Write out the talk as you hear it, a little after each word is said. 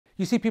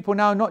You see people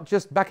now, not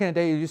just back in the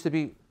day, it used to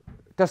be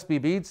tasbih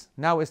beads.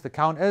 Now it's the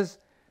counters.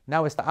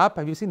 Now it's the app.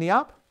 Have you seen the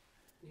app?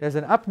 There's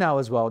an app now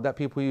as well that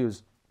people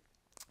use.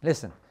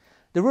 Listen,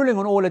 the ruling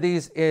on all of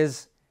these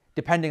is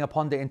depending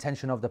upon the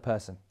intention of the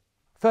person.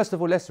 First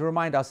of all, let's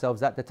remind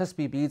ourselves that the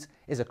tasbih beads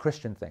is a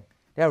Christian thing.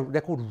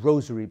 They're called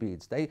rosary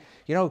beads.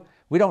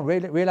 We don't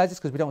realize this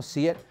because we don't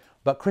see it,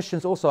 but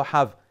Christians also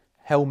have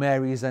Hail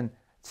Marys and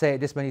say it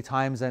this many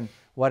times and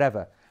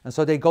whatever. And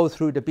so they go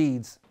through the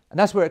beads, and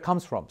that's where it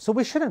comes from. So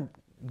we shouldn't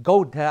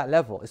go to that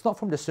level. It's not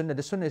from the Sunnah.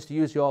 The Sunnah is to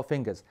use your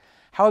fingers.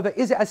 However,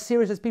 is it as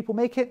serious as people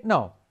make it?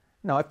 No.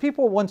 No, if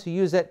people want to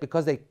use it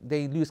because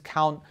they lose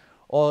count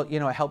or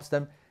it helps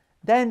them,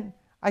 then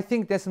I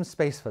think there's some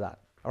space for that.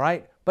 All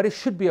right? But it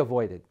should be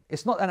avoided.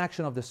 It's not an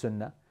action of the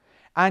Sunnah.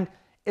 And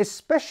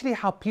especially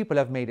how people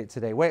have made it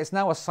today, where it's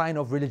now a sign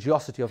of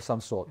religiosity of some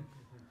sort.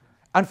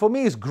 And for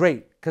me, it's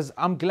great, because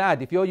I'm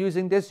glad if you're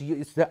using this,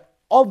 it's the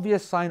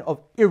obvious sign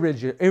of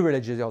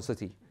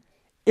irreligiosity.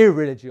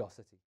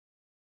 Irreligiosity.